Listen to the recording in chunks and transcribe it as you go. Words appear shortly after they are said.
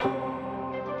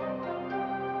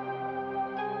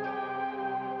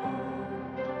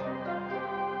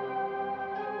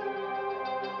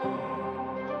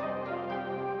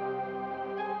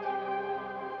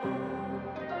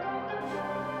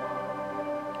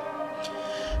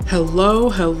Hello,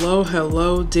 hello,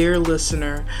 hello, dear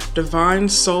listener, divine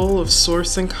soul of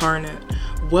Source incarnate.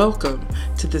 Welcome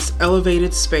to this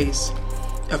elevated space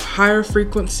of higher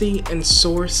frequency and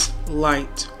source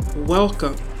light.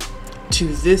 Welcome to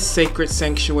this sacred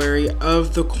sanctuary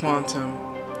of the quantum.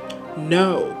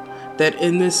 Know that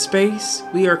in this space,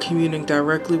 we are communing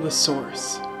directly with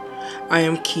Source. I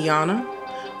am Kiana,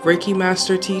 Reiki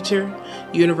Master Teacher,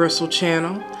 Universal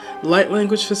Channel, Light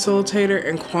Language Facilitator,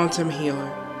 and Quantum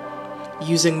Healer.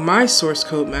 Using my source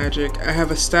code magic, I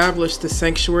have established the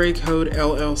Sanctuary Code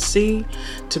LLC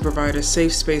to provide a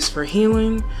safe space for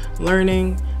healing,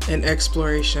 learning, and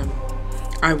exploration.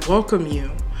 I welcome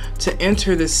you to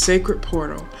enter this sacred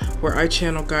portal where I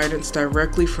channel guidance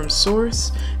directly from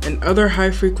Source and other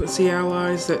high-frequency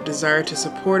allies that desire to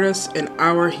support us in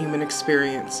our human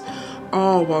experience,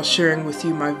 all while sharing with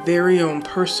you my very own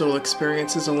personal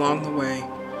experiences along the way.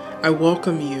 I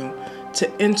welcome you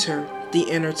to enter the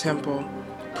inner temple.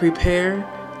 Prepare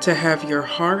to have your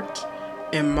heart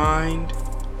and mind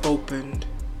opened.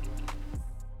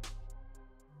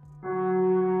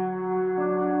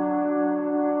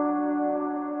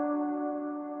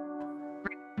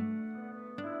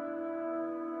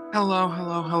 Hello,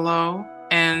 hello, hello,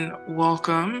 and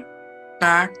welcome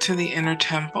back to the inner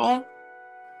temple.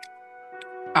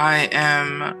 I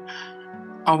am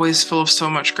always full of so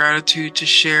much gratitude to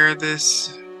share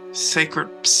this sacred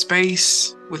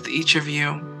space with each of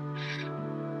you.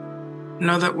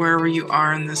 Know that wherever you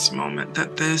are in this moment,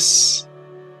 that this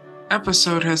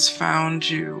episode has found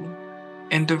you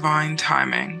in divine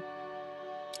timing.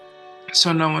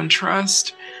 So know and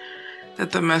trust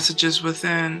that the messages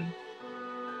within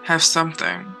have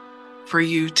something for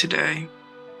you today.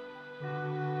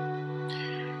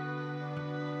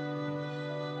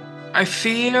 I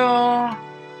feel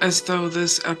as though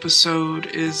this episode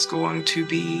is going to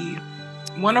be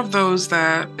one of those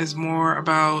that is more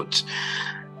about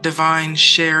divine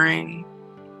sharing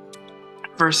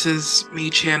versus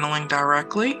me channeling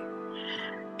directly.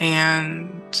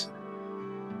 And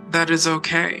that is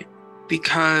okay,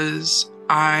 because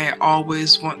I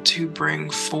always want to bring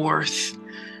forth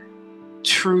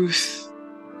truth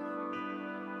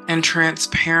and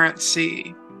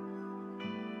transparency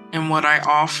in what I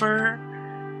offer,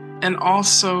 and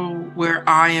also where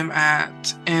I am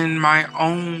at in my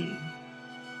own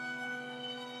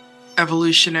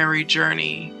evolutionary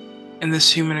journey in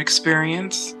this human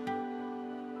experience.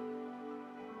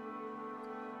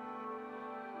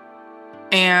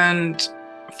 And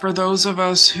for those of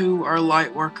us who are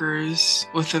light workers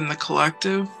within the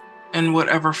collective, in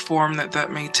whatever form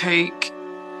that may take,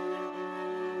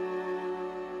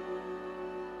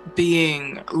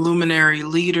 being luminary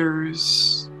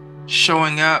leaders,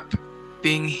 showing up,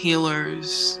 being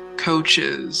healers,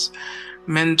 coaches,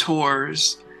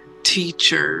 mentors,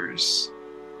 teachers,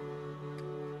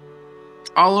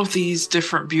 all of these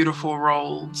different beautiful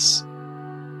roles.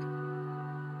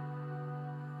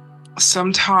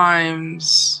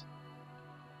 Sometimes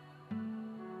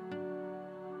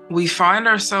we find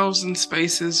ourselves in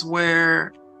spaces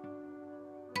where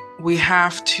we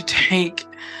have to take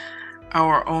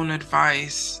our own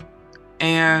advice,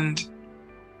 and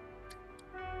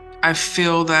I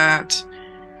feel that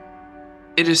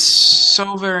it is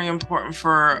so very important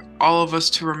for all of us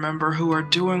to remember who are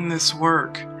doing this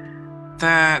work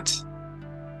that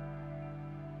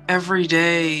every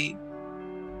day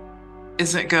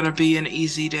isn't going to be an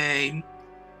easy day.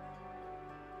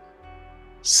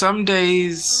 Some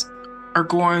days are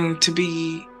going to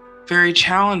be very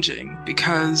challenging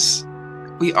because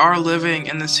we are living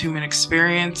in this human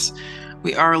experience.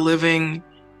 We are living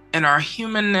in our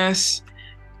humanness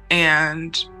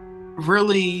and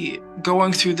really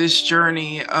going through this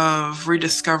journey of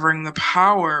rediscovering the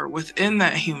power within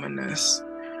that humanness.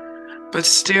 But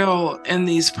still, in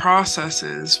these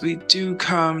processes, we do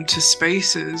come to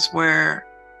spaces where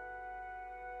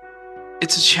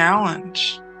it's a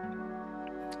challenge.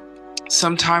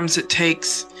 Sometimes it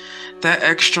takes that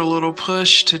extra little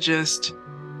push to just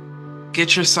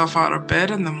get yourself out of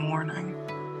bed in the morning.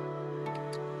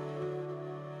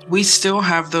 We still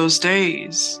have those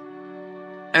days.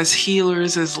 As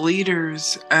healers, as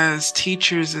leaders, as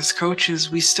teachers, as coaches,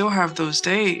 we still have those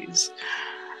days.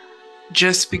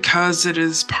 Just because it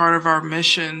is part of our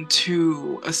mission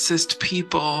to assist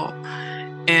people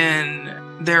in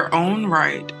their own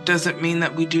right doesn't mean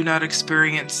that we do not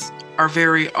experience our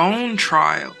very own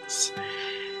trials.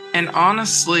 And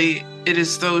honestly, it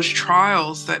is those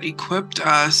trials that equipped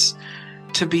us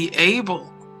to be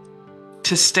able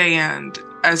to stand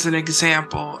as an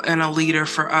example and a leader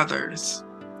for others.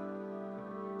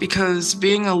 Because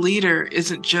being a leader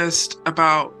isn't just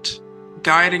about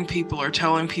guiding people or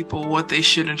telling people what they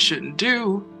should and shouldn't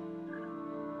do.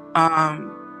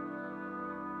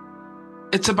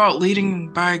 It's about leading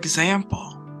by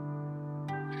example.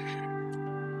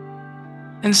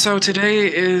 And so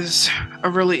today is a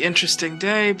really interesting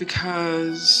day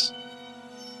because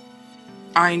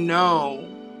I know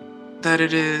that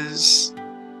it is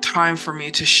time for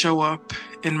me to show up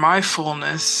in my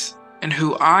fullness and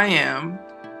who I am,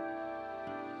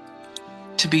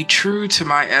 to be true to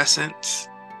my essence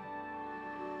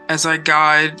as I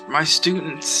guide my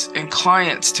students and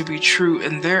clients to be true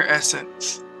in their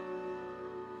essence,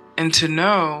 and to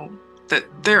know that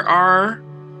there are,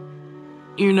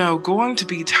 going to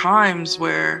be times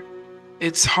where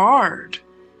it's hard.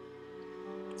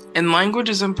 And language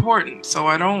is important, so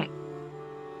I don't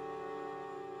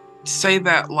say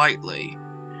that lightly.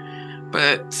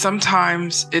 But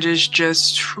sometimes it is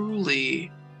just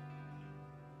truly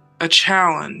a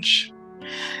challenge.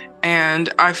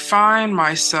 And I find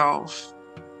myself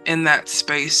in that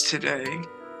space today.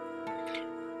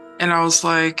 And I was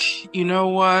like, you know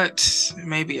what?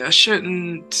 Maybe I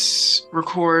shouldn't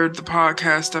record the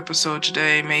podcast episode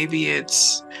today. Maybe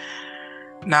it's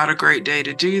not a great day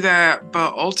to do that.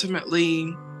 But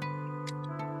ultimately,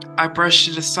 I brushed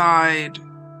it aside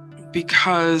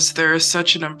because there is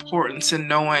such an importance in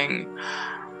knowing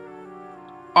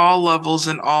all levels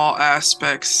and all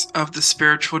aspects of the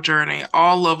spiritual journey,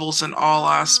 all levels and all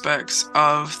aspects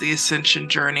of the ascension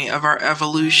journey, of our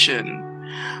evolution.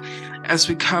 As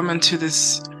we come into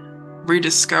this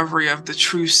rediscovery of the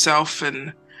true self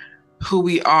and who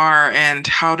we are and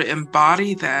how to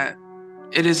embody that,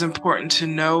 it is important to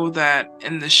know that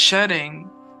in the shedding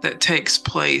that takes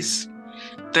place,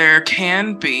 there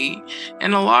can be,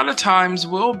 and a lot of times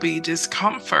will be,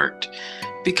 discomfort,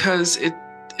 because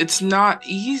it's not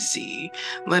easy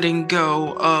letting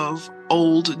go of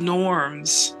old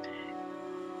norms.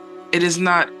 It is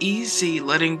not easy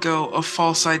letting go of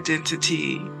false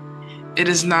identity. It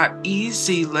is not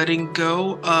easy letting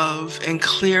go of and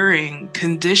clearing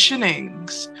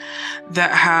conditionings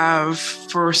that have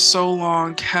for so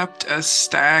long kept us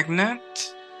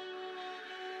stagnant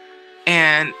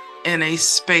and in a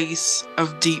space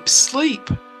of deep sleep.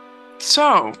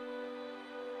 So,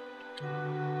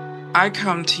 I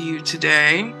come to you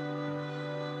today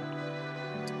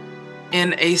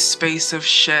in a space of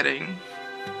shedding,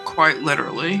 quite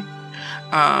literally.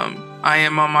 I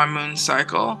am on my moon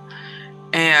cycle,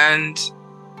 and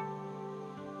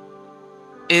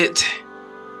it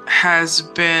has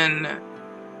been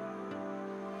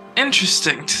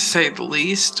interesting, to say the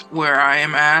least, where I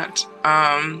am at.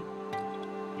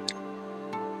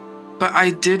 But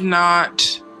I did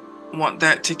not want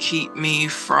that to keep me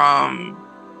from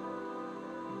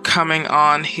coming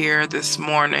on here this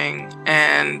morning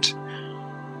and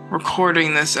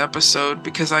recording this episode,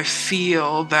 because I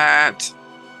feel that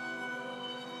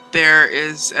there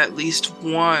is at least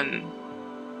one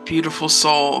beautiful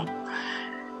soul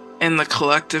in the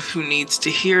collective who needs to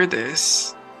hear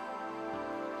this.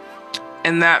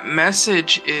 And that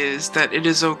message is that it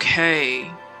is okay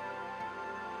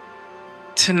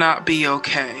to not be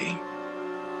okay.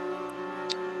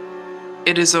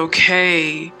 It is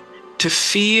okay to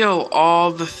feel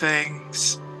all the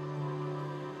things.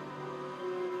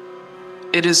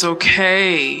 It is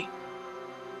okay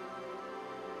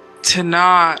to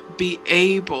not be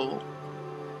able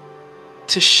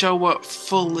to show up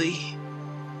fully,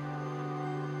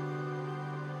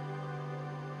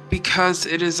 because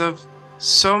it is of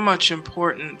so much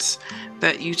importance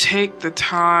that you take the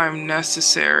time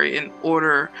necessary in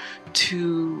order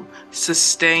to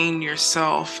sustain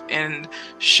yourself and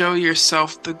show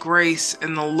yourself the grace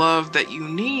and the love that you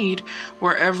need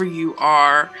wherever you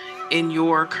are in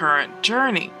your current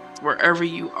journey, wherever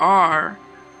you are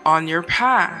on your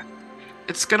path.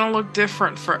 It's going to look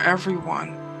different for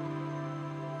everyone.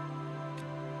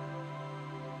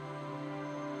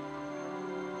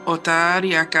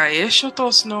 Otaria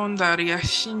kaeshotos non daria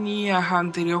shinia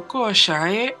handrioko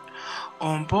shae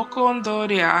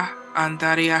onbokondoria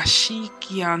andaria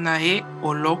shikianae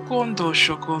olokondo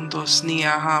shokondos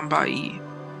nia hambai.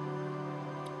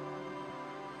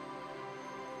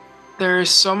 There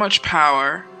is so much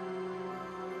power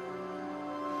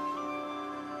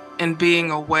in being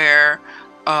aware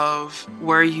of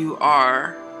where you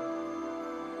are,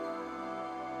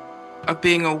 of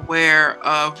being aware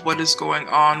of what is going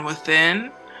on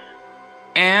within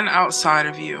and outside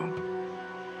of you.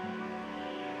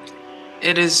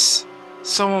 It is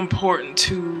so important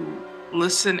to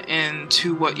listen in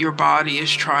to what your body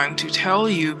is trying to tell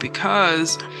you,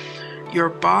 because your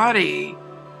body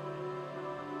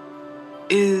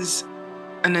is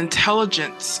an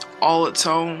intelligence all its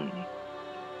own.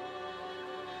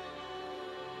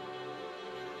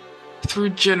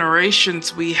 Through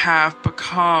generations, we have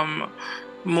become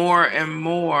more and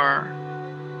more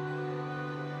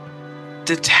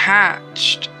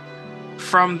detached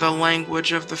from the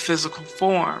language of the physical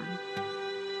form,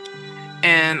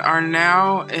 and are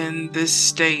now in this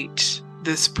state,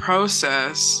 this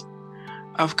process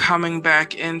of coming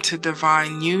back into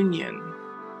divine union.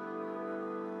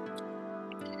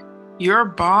 Your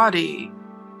body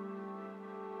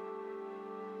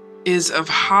is of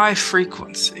high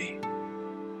frequency,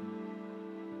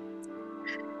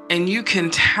 and you can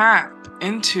tap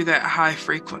into that high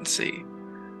frequency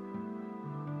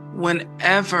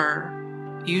whenever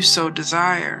you so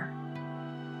desire.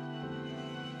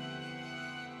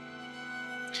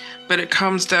 But it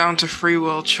comes down to free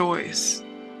will choice.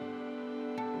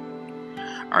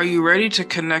 Are you ready to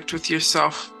connect with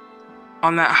yourself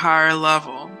on that higher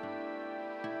level?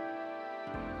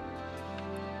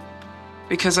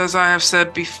 Because as I have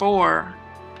said before,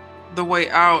 the way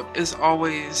out is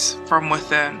always from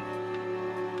within.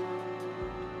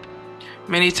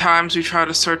 Many times we try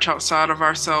to search outside of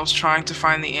ourselves, trying to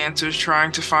find the answers,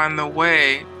 trying to find the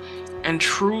way, and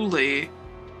truly,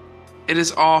 it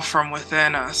is all from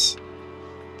within us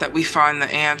that we find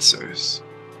the answers.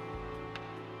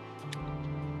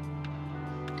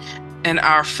 And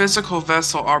our physical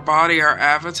vessel, our body, our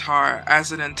avatar,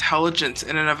 as an intelligence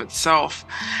in and of itself,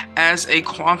 as a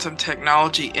quantum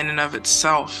technology in and of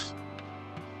itself,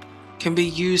 can be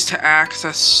used to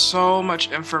access so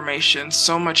much information,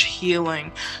 so much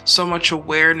healing, so much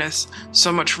awareness,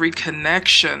 so much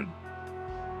reconnection.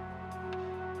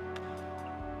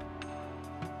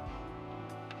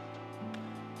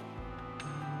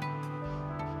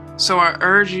 So I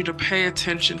urge you to pay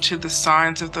attention to the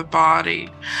signs of the body,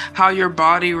 how your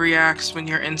body reacts when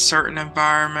you're in certain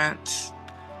environments,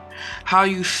 how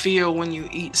you feel when you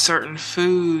eat certain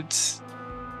foods,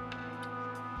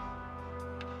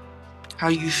 how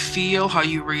you feel, how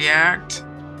you react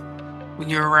when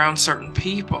you're around certain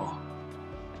people.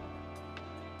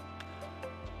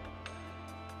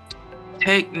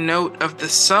 Take note of the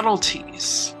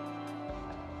subtleties.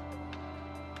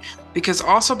 Because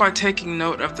also by taking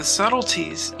note of the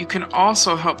subtleties, you can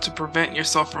also help to prevent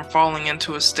yourself from falling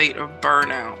into a state of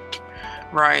burnout,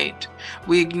 right?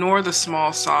 We ignore the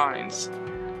small signs.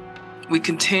 We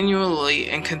continually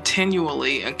ignore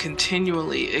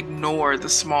the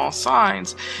small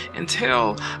signs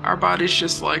until our body's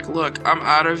just like, look, I'm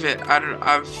out of it.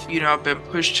 I've been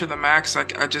pushed to the max.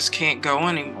 I just can't go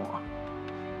anymore.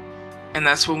 And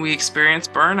that's when we experience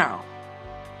burnout.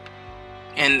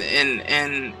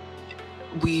 And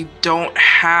we don't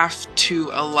have to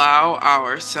allow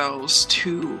ourselves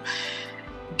to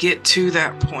get to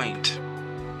that point.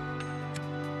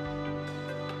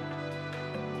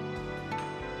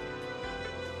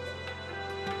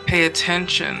 Pay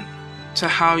attention to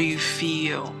how you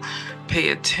feel.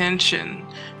 Pay attention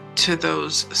to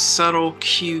those subtle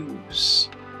cues,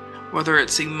 whether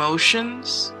it's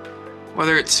emotions,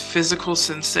 whether it's physical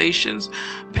sensations.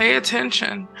 Pay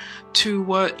attention to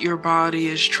what your body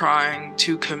is trying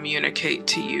to communicate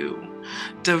to you.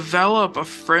 Develop a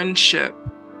friendship,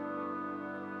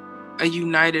 a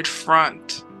united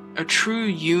front, a true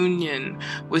union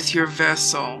with your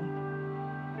vessel.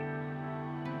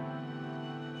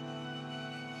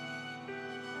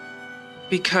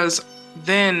 Because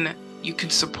then you can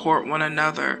support one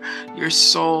another. Your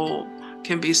soul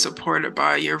can be supported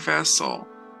by your vessel.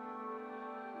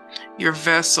 Your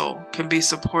vessel can be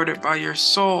supported by your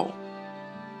soul.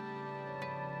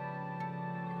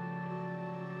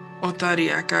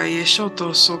 Otaria kaye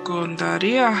shoto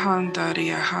sokondaria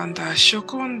handa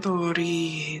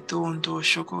shokondori dondo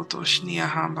shokoto shnia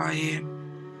hambaye.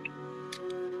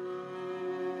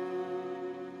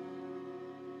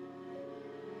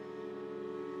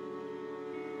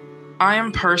 I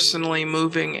am personally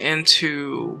moving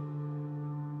into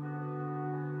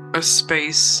a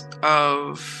space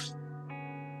of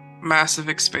massive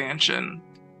expansion.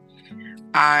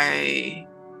 I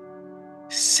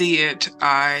see it,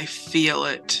 I feel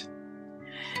it,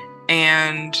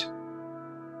 and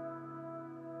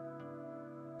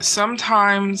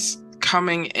sometimes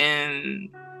coming in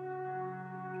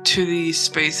to these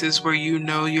spaces where you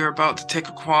know you're about to take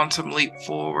a quantum leap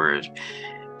forward,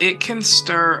 it can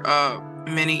stir up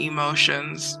many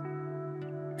emotions.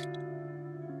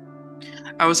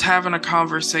 I was having a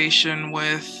conversation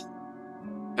with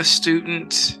a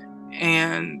student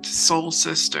and soul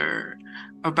sister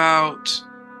about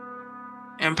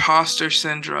imposter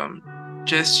syndrome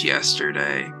just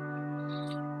yesterday.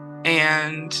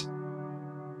 And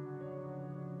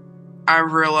I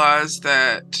realized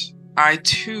that I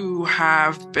too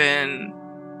have been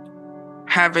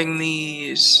having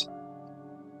these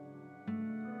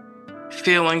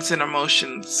feelings and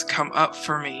emotions come up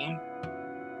for me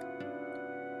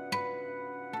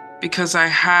because I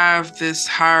have this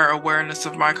higher awareness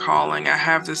of my calling. I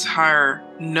have this higher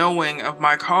knowing of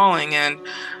my calling and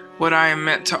what I am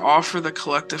meant to offer the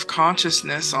collective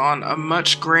consciousness on a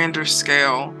much grander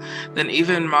scale than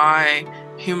even my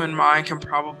human mind can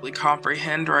probably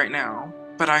comprehend right now.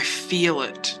 But I feel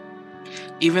it.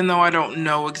 Even though I don't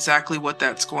know exactly what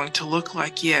that's going to look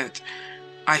like yet,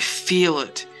 I feel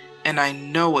it and I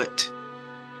know it.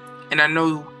 And I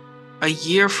know a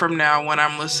year from now when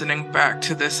I'm listening back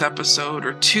to this episode,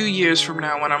 or 2 years from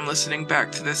now when I'm listening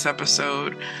back to this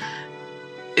episode,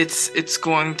 it's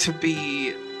going to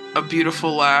be a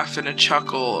beautiful laugh and a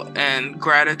chuckle and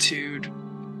gratitude,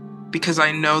 because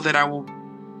I know that I will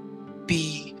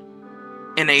be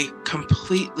in a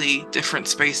completely different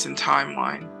space and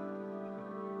timeline.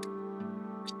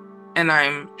 And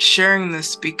I'm sharing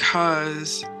this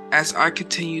because as I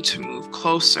continue to move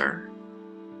closer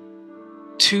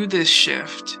to this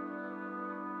shift,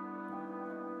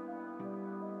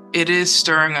 it is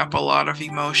stirring up a lot of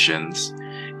emotions.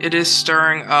 It is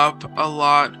stirring up a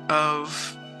lot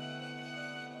of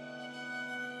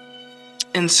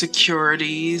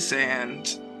insecurities,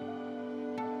 and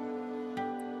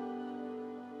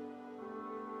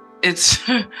it's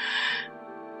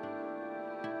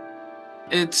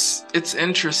it's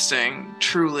interesting,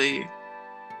 truly,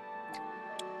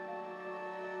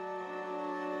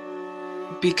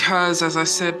 because as I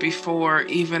said before,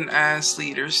 even as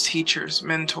leaders, teachers,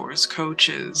 mentors,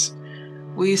 coaches,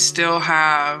 we still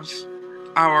have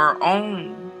our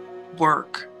own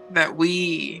work that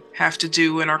we have to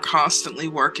do and are constantly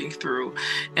working through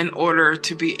in order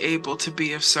to be able to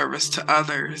be of service to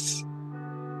others.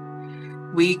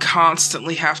 We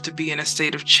constantly have to be in a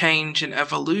state of change and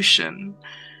evolution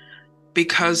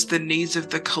because the needs of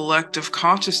the collective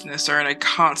consciousness are in a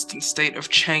constant state of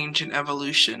change and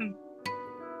evolution.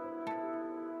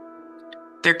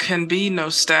 There can be no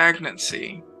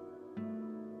stagnancy.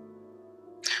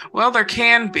 Well, there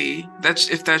can be,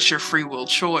 if that's your free will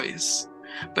choice,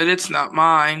 but it's not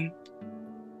mine.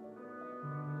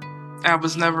 I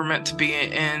was never meant to be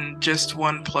in just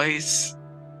one place.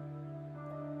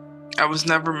 I was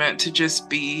never meant to just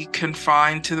be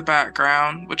confined to the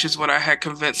background, which is what I had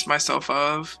convinced myself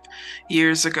of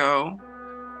years ago.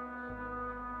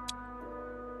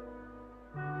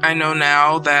 I know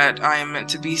now that I am meant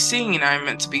to be seen, I am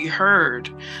meant to be heard,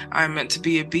 I am meant to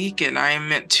be a beacon, I am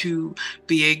meant to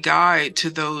be a guide to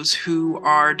those who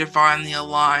are divinely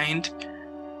aligned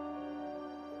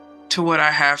to what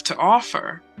I have to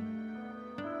offer.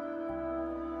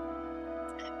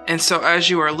 And so as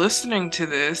you are listening to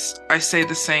this, I say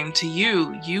the same to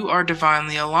you. You are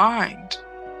divinely aligned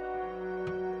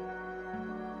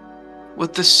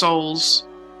with the souls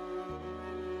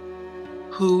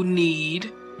who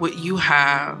need what you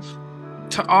have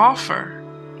to offer.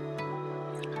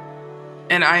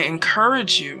 And I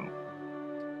encourage you,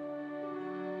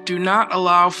 do not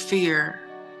allow fear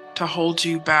to hold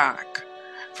you back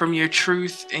from your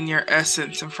truth and your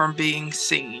essence and from being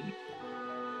seen.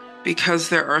 Because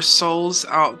there are souls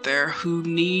out there who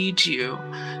need you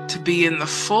to be in the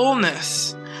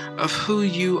fullness of who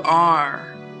you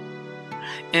are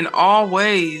in all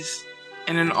ways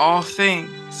and in all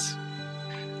things.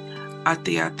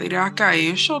 Atiatiraka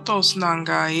eshotos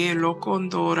nanga e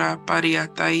lokondora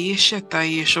pariata isheta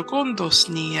eshokondos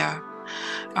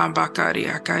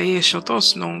Ambakariaka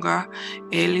eshotos nonga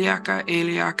eliaka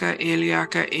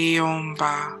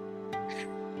eomba.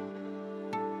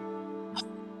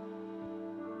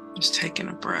 Just taking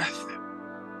a breath.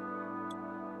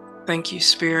 Thank you,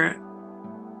 Spirit.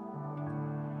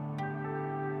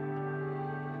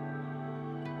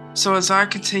 So as I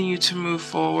continue to move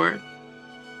forward,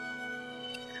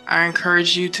 I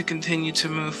encourage you to continue to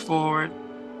move forward.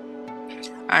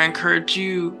 I encourage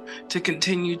you to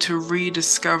continue to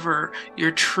rediscover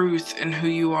your truth and who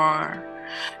you are.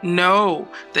 Know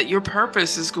that your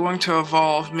purpose is going to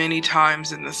evolve many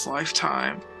times in this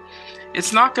lifetime.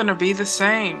 It's not going to be the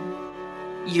same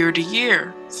year to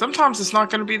year. Sometimes it's not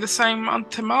going to be the same month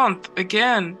to month.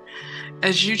 Again,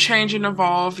 as you change and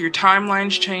evolve, your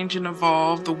timelines change and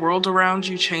evolve, the world around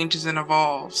you changes and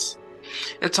evolves.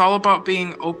 It's all about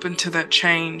being open to that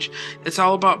change. It's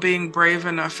all about being brave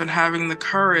enough and having the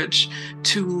courage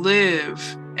to live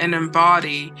and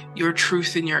embody your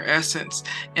truth and your essence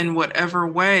in whatever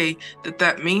way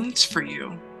that means for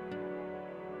you.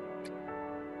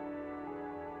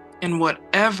 in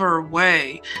whatever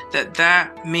way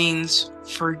that means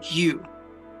for you.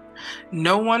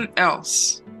 No one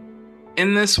else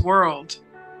in this world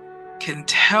can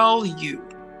tell you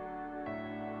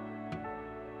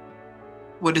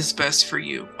what is best for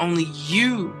you. Only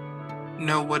you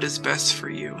know what is best for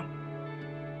you.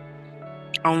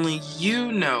 Only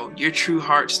you know your true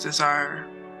heart's desire.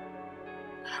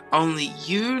 Only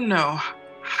you know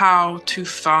how to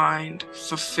find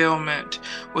fulfillment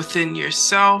within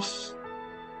yourself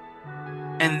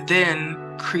and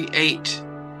then create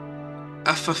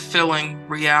a fulfilling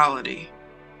reality.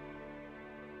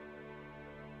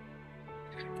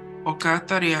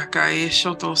 Okatariaka e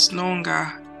shotos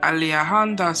nonga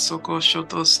aliahanda soko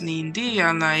shotos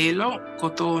nindia naelo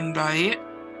kotondae.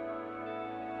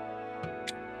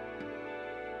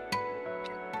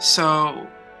 So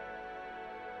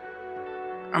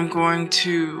I'm going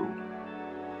to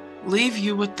leave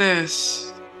you with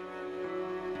this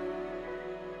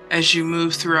as you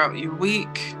move throughout your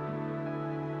week.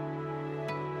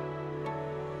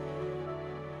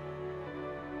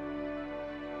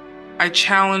 I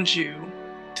challenge you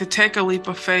to take a leap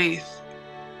of faith.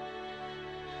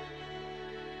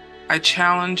 I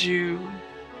challenge you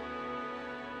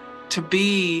to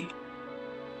be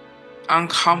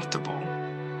uncomfortable,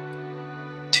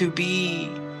 to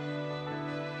be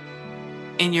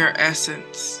in your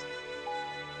essence.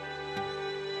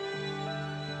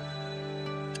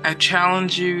 I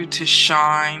challenge you to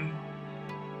shine.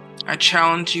 I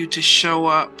challenge you to show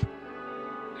up.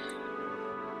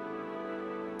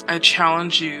 I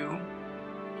challenge you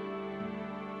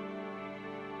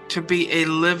to be a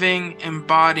living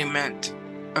embodiment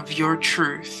of your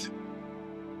truth.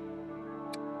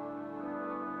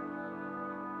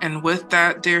 And with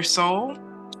that, dear soul,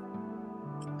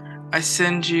 I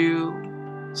send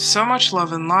you so much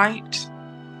love and light.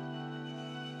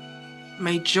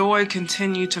 May joy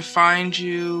continue to find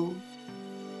you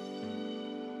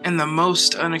in the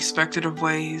most unexpected of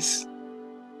ways.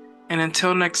 And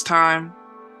until next time,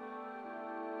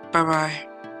 bye-bye.